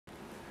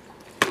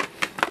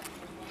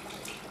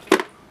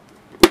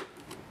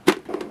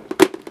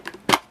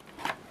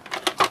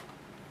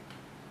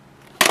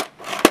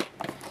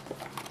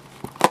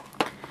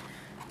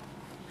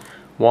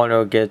One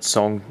will get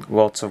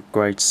lots of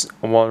great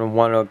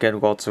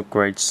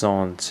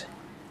songs.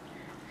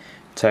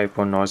 Tape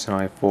on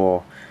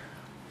 1994.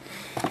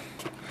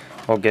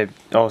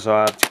 Also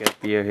I have to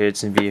get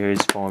VHS and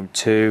VHS Volume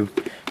 2.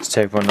 It's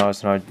tape on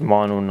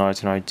 1991 or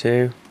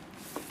 1992.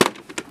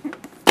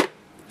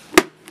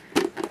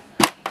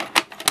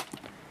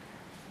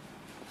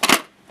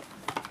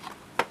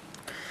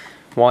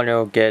 One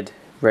will get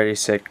Ready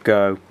Set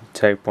Go,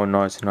 tape on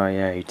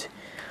 1998.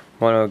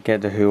 One will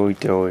get The Hooey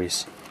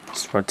Doys,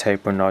 it's from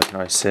tape on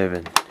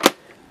 1997.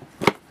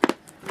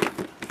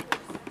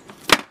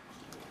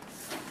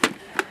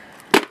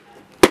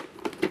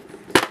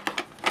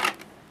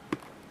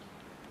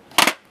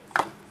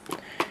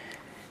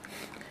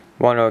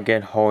 One will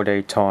get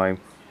Holiday Time,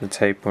 the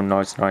tape on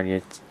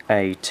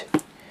 1998.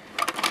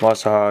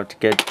 Also hard to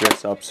get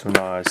Dress Ups from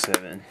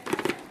 1997.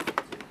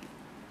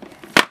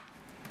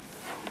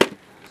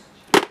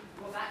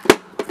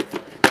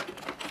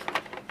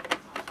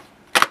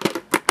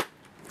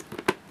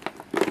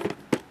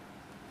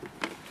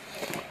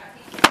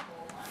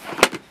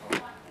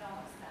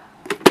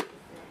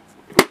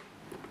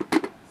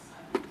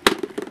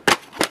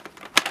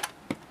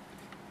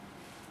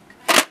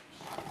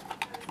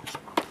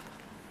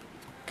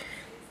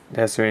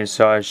 That's when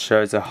inside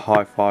shows a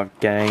high five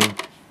game.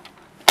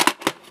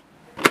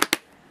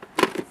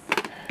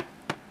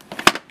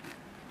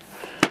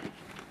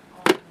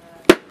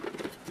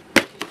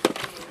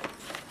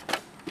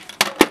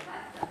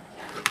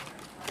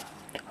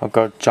 I've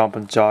got Jump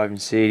and Jive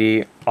and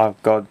CD.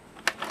 I've got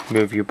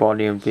Move Your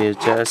Body and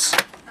VHS.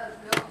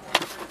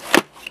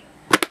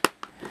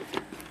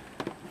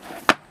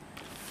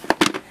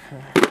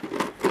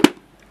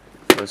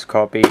 First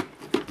copy.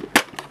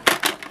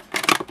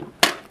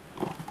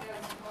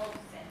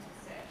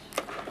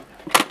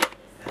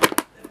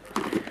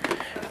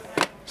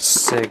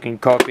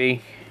 Second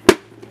copy.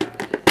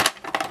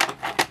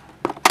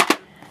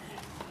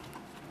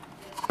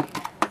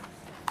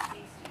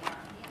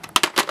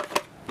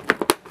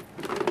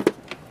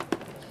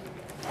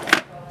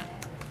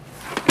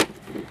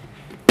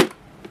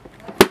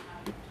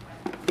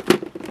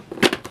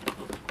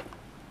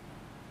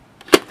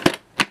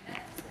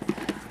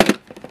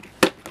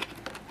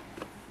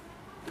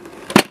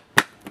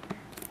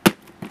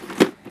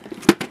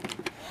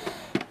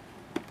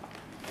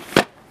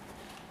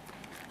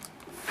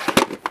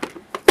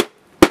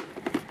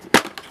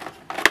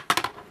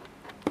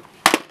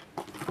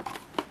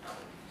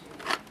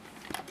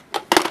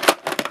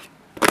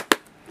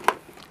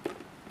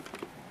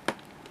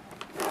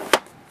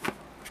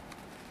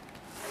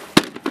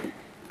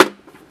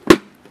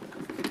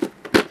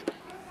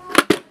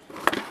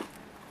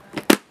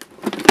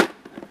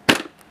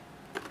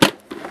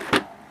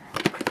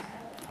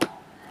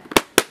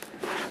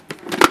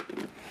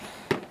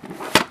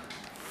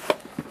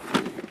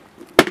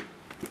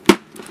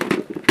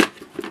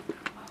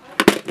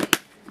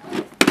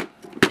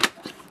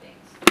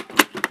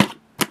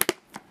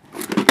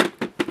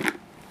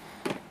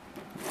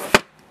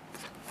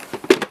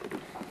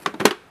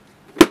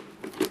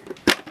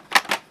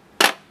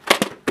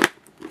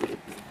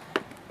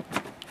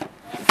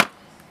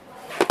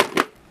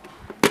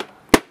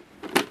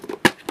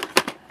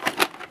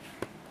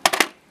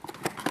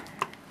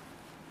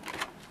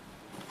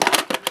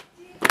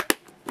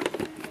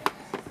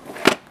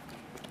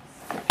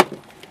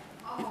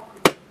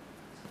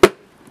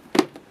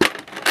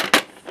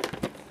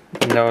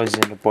 And those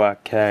in the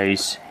black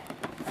case.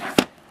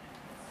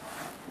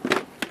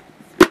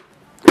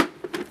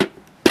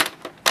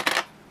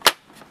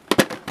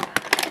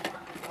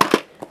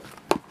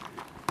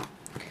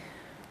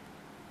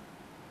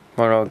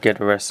 Well, I'll get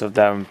the rest of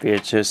that on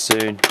VHS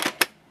soon.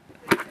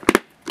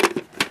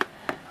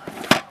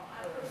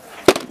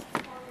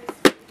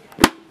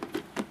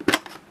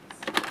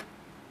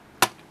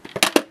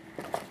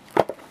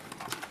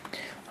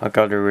 I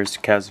got the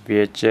Aristocats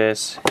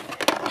VHS.